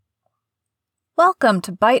Welcome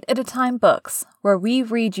to Bite at a Time Books, where we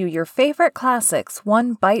read you your favorite classics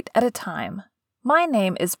one bite at a time. My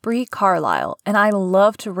name is Bree Carlisle, and I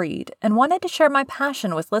love to read and wanted to share my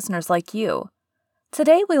passion with listeners like you.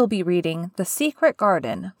 Today we will be reading The Secret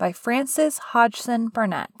Garden by Frances Hodgson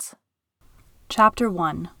Burnett. Chapter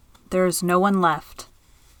 1. There is No One Left.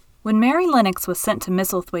 When Mary Lennox was sent to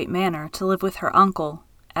Misselthwaite Manor to live with her uncle,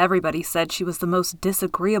 everybody said she was the most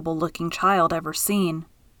disagreeable-looking child ever seen.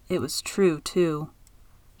 It was true, too.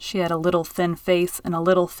 She had a little thin face and a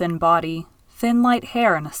little thin body, thin light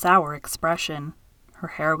hair and a sour expression. Her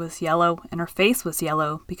hair was yellow and her face was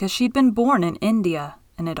yellow because she'd been born in India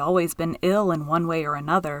and had always been ill in one way or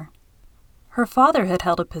another. Her father had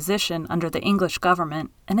held a position under the English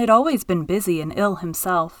government and had always been busy and ill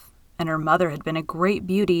himself, and her mother had been a great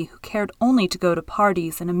beauty who cared only to go to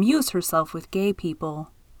parties and amuse herself with gay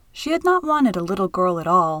people. She had not wanted a little girl at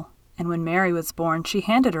all, and when Mary was born she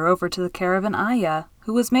handed her over to the care of an ayah,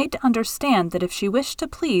 who was made to understand that if she wished to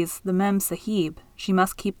please the Mem Sahib, she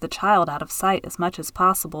must keep the child out of sight as much as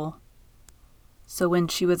possible. So when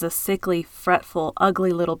she was a sickly, fretful,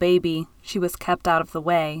 ugly little baby, she was kept out of the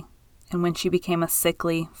way, and when she became a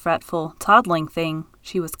sickly, fretful, toddling thing,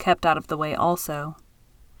 she was kept out of the way also.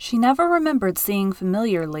 She never remembered seeing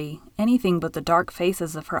familiarly anything but the dark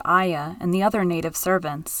faces of her ayah and the other native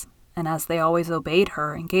servants, and as they always obeyed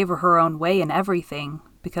her and gave her her own way in everything,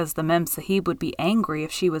 because the Mem Sahib would be angry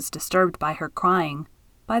if she was disturbed by her crying,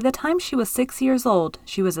 by the time she was 6 years old,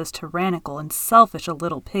 she was as tyrannical and selfish a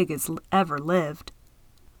little pig as ever lived.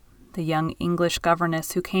 The young English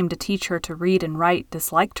governess who came to teach her to read and write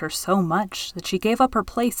disliked her so much that she gave up her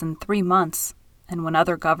place in 3 months, and when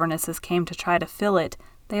other governesses came to try to fill it,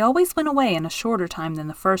 they always went away in a shorter time than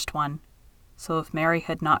the first one. So if Mary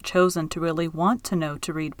had not chosen to really want to know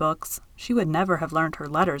to read books, she would never have learned her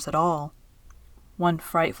letters at all. One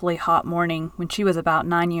frightfully hot morning, when she was about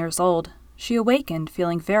 9 years old, she awakened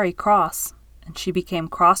feeling very cross, and she became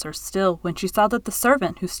crosser still when she saw that the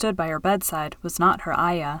servant who stood by her bedside was not her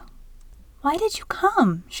ayah. "Why did you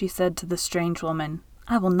come?" she said to the strange woman.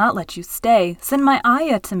 "I will not let you stay. Send my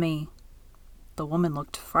ayah to me." The woman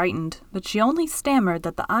looked frightened, but she only stammered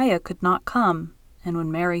that the ayah could not come, and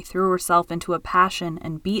when Mary threw herself into a passion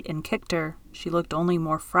and beat and kicked her, she looked only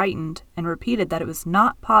more frightened and repeated that it was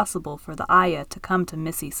not possible for the ayah to come to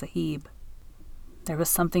Missy Sahib. There was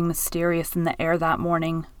something mysterious in the air that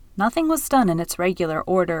morning. Nothing was done in its regular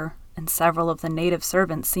order, and several of the native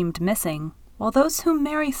servants seemed missing, while those whom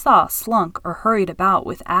Mary saw slunk or hurried about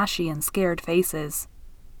with ashy and scared faces.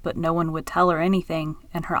 But no one would tell her anything,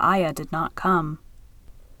 and her ayah did not come.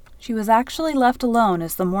 She was actually left alone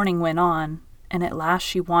as the morning went on, and at last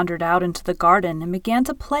she wandered out into the garden and began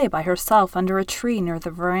to play by herself under a tree near the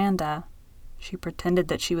veranda. She pretended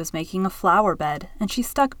that she was making a flower bed, and she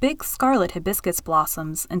stuck big scarlet hibiscus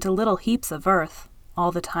blossoms into little heaps of earth,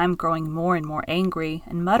 all the time growing more and more angry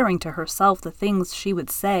and muttering to herself the things she would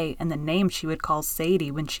say and the name she would call Sadie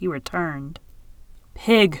when she returned.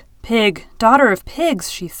 "Pig, pig, daughter of pigs,"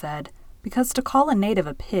 she said, because to call a native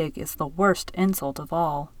a pig is the worst insult of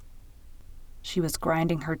all. She was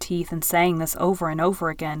grinding her teeth and saying this over and over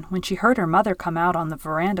again when she heard her mother come out on the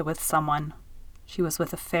veranda with someone. She was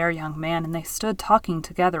with a fair young man, and they stood talking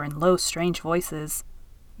together in low, strange voices.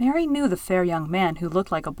 Mary knew the fair young man who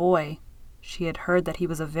looked like a boy. She had heard that he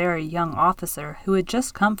was a very young officer who had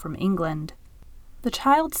just come from England. The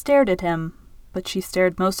child stared at him, but she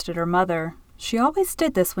stared most at her mother. She always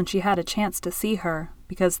did this when she had a chance to see her,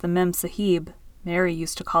 because the Mem Sahib, Mary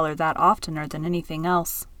used to call her that oftener than anything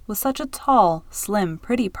else, was such a tall, slim,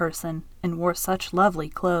 pretty person, and wore such lovely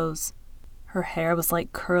clothes. Her hair was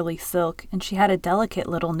like curly silk, and she had a delicate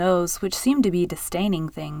little nose which seemed to be disdaining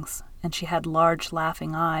things, and she had large,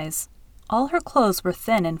 laughing eyes. All her clothes were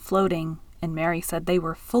thin and floating, and Mary said they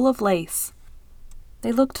were full of lace.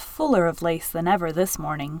 They looked fuller of lace than ever this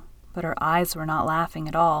morning, but her eyes were not laughing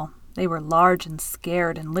at all. They were large and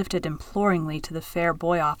scared and lifted imploringly to the fair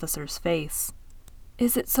boy officer's face.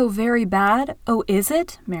 "Is it so very bad? Oh, is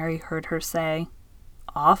it?" Mary heard her say.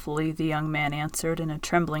 "Awfully," the young man answered in a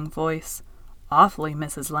trembling voice. "Awfully,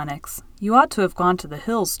 Mrs. Lennox. You ought to have gone to the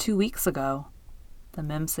hills 2 weeks ago." The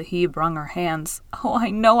Mem Sahib wrung her hands. "Oh, I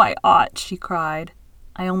know I ought," she cried.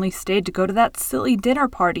 "I only stayed to go to that silly dinner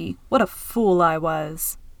party. What a fool I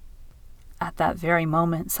was." At that very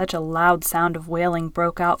moment, such a loud sound of wailing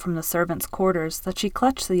broke out from the servants' quarters that she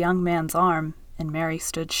clutched the young man's arm, and Mary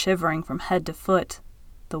stood shivering from head to foot.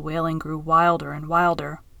 The wailing grew wilder and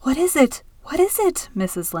wilder. "What is it? What is it?"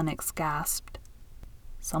 Mrs. Lennox gasped.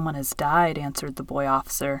 "Someone has died," answered the boy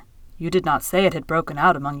officer. "You did not say it had broken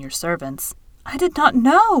out among your servants." "I did not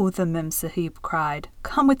know," the Mem Sahib cried.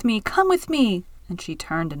 "Come with me, come with me." and she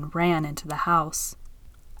turned and ran into the house.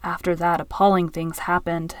 After that, appalling things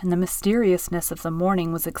happened, and the mysteriousness of the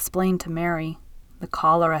morning was explained to Mary. The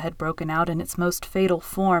cholera had broken out in its most fatal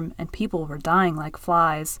form, and people were dying like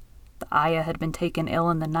flies. The ayah had been taken ill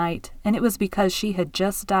in the night, and it was because she had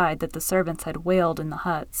just died that the servants had wailed in the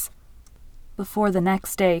huts. Before the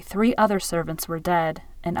next day, 3 other servants were dead,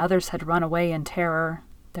 and others had run away in terror.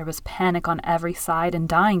 There was panic on every side and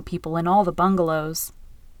dying people in all the bungalows.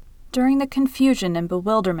 During the confusion and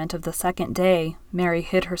bewilderment of the second day, Mary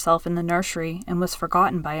hid herself in the nursery and was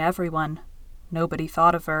forgotten by everyone. Nobody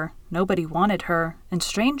thought of her, nobody wanted her, and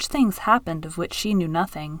strange things happened of which she knew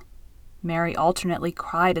nothing. Mary alternately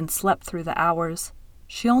cried and slept through the hours.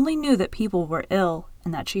 She only knew that people were ill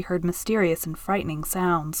and that she heard mysterious and frightening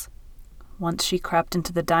sounds. Once she crept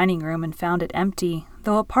into the dining room and found it empty,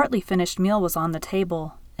 though a partly finished meal was on the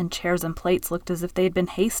table, and chairs and plates looked as if they had been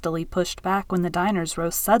hastily pushed back when the diners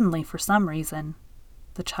rose suddenly for some reason.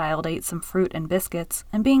 The child ate some fruit and biscuits,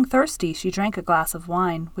 and being thirsty, she drank a glass of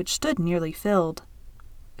wine, which stood nearly filled.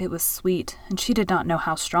 It was sweet, and she did not know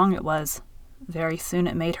how strong it was. Very soon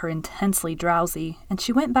it made her intensely drowsy, and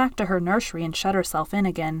she went back to her nursery and shut herself in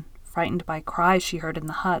again, frightened by cries she heard in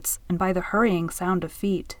the huts and by the hurrying sound of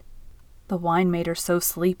feet. The wine made her so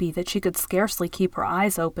sleepy that she could scarcely keep her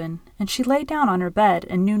eyes open, and she lay down on her bed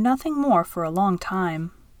and knew nothing more for a long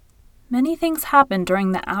time. Many things happened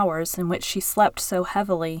during the hours in which she slept so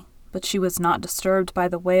heavily, but she was not disturbed by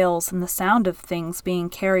the wails and the sound of things being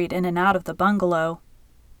carried in and out of the bungalow.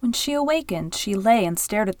 When she awakened, she lay and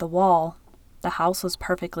stared at the wall. The house was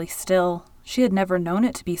perfectly still. She had never known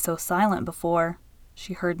it to be so silent before.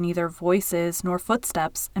 She heard neither voices nor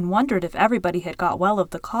footsteps and wondered if everybody had got well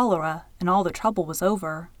of the cholera and all the trouble was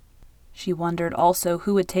over. She wondered also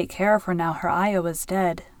who would take care of her now her ayah was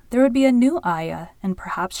dead. There would be a new ayah, and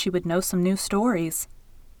perhaps she would know some new stories.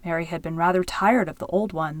 Mary had been rather tired of the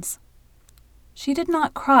old ones. She did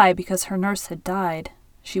not cry because her nurse had died.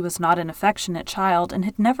 She was not an affectionate child and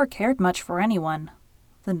had never cared much for anyone.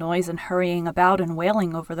 The noise and hurrying about and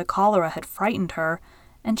wailing over the cholera had frightened her,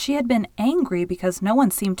 and she had been angry because no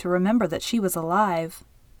one seemed to remember that she was alive.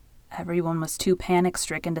 Everyone was too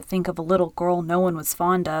panic-stricken to think of a little girl no one was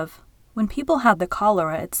fond of. When people had the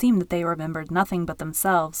cholera, it seemed that they remembered nothing but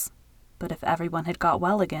themselves. But if everyone had got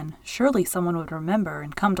well again, surely someone would remember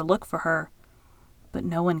and come to look for her. But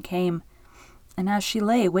no one came, and as she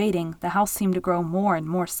lay waiting, the house seemed to grow more and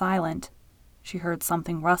more silent. She heard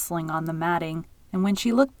something rustling on the matting, and when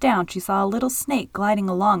she looked down she saw a little snake gliding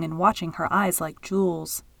along and watching her eyes like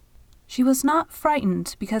jewels. She was not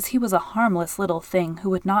frightened because he was a harmless little thing who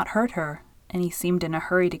would not hurt her, and he seemed in a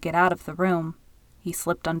hurry to get out of the room. He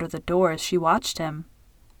slipped under the door as she watched him.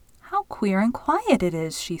 "How queer and quiet it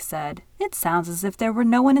is," she said. "It sounds as if there were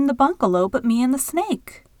no one in the bungalow but me and the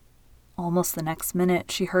snake." Almost the next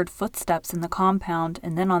minute she heard footsteps in the compound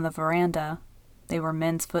and then on the veranda. They were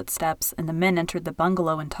men's footsteps, and the men entered the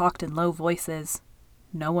bungalow and talked in low voices.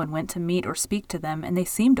 No one went to meet or speak to them, and they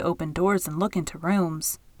seemed to open doors and look into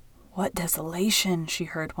rooms. "What desolation," she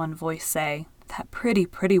heard one voice say. "That pretty,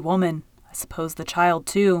 pretty woman. I suppose the child,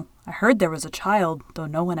 too. I heard there was a child, though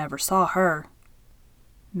no one ever saw her."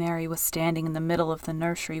 Mary was standing in the middle of the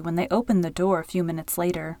nursery when they opened the door a few minutes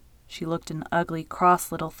later. She looked an ugly,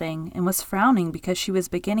 cross little thing, and was frowning because she was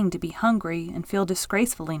beginning to be hungry and feel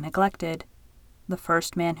disgracefully neglected. The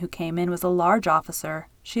first man who came in was a large officer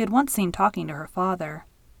she had once seen talking to her father.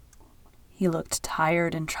 He looked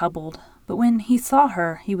tired and troubled, but when he saw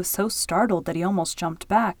her, he was so startled that he almost jumped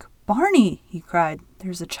back. "Barney!" he cried.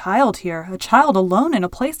 "There's a child here, a child alone in a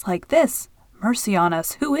place like this. Mercy on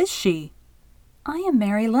us, who is she?" "I am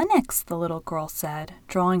Mary Lennox," the little girl said,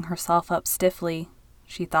 drawing herself up stiffly.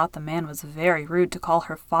 She thought the man was very rude to call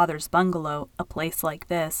her father's bungalow a place like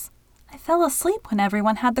this. "I fell asleep when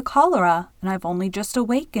everyone had the cholera, and I've only just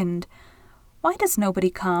awakened. Why does nobody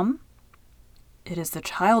come?" "It is the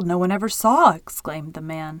child no one ever saw," exclaimed the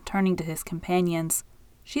man, turning to his companions.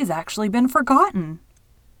 "She's actually been forgotten."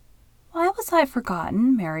 "Why was I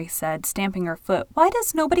forgotten?" Mary said, stamping her foot. "Why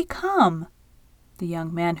does nobody come?" The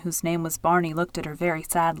young man, whose name was Barney, looked at her very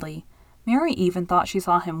sadly. Mary even thought she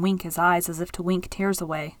saw him wink his eyes as if to wink tears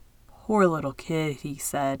away. "Poor little kid," he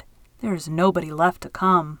said. "There is nobody left to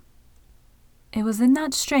come." It was in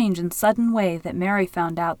that strange and sudden way that Mary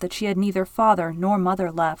found out that she had neither father nor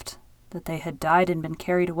mother left, that they had died and been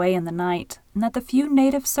carried away in the night, and that the few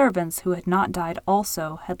native servants who had not died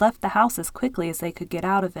also had left the house as quickly as they could get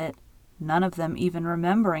out of it, none of them even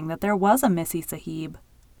remembering that there was a Missy Sahib.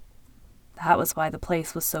 That was why the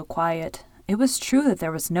place was so quiet. It was true that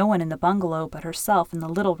there was no one in the bungalow but herself and the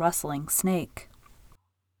little rustling snake.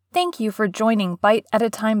 Thank you for joining Bite at a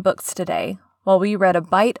Time Books today. while we read a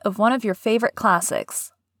bite of one of your favorite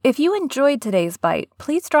classics. If you enjoyed today's bite,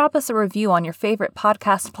 please drop us a review on your favorite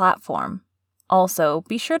podcast platform. Also,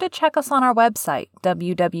 be sure to check us on our website,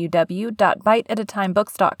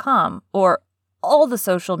 www.biteatatimebooks.com, or all the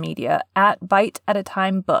social media at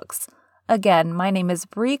biteatatimebooks. Again, my name is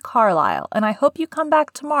Bree Carlisle, and I hope you come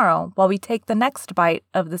back tomorrow while we take the next bite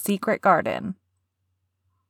of The Secret Garden.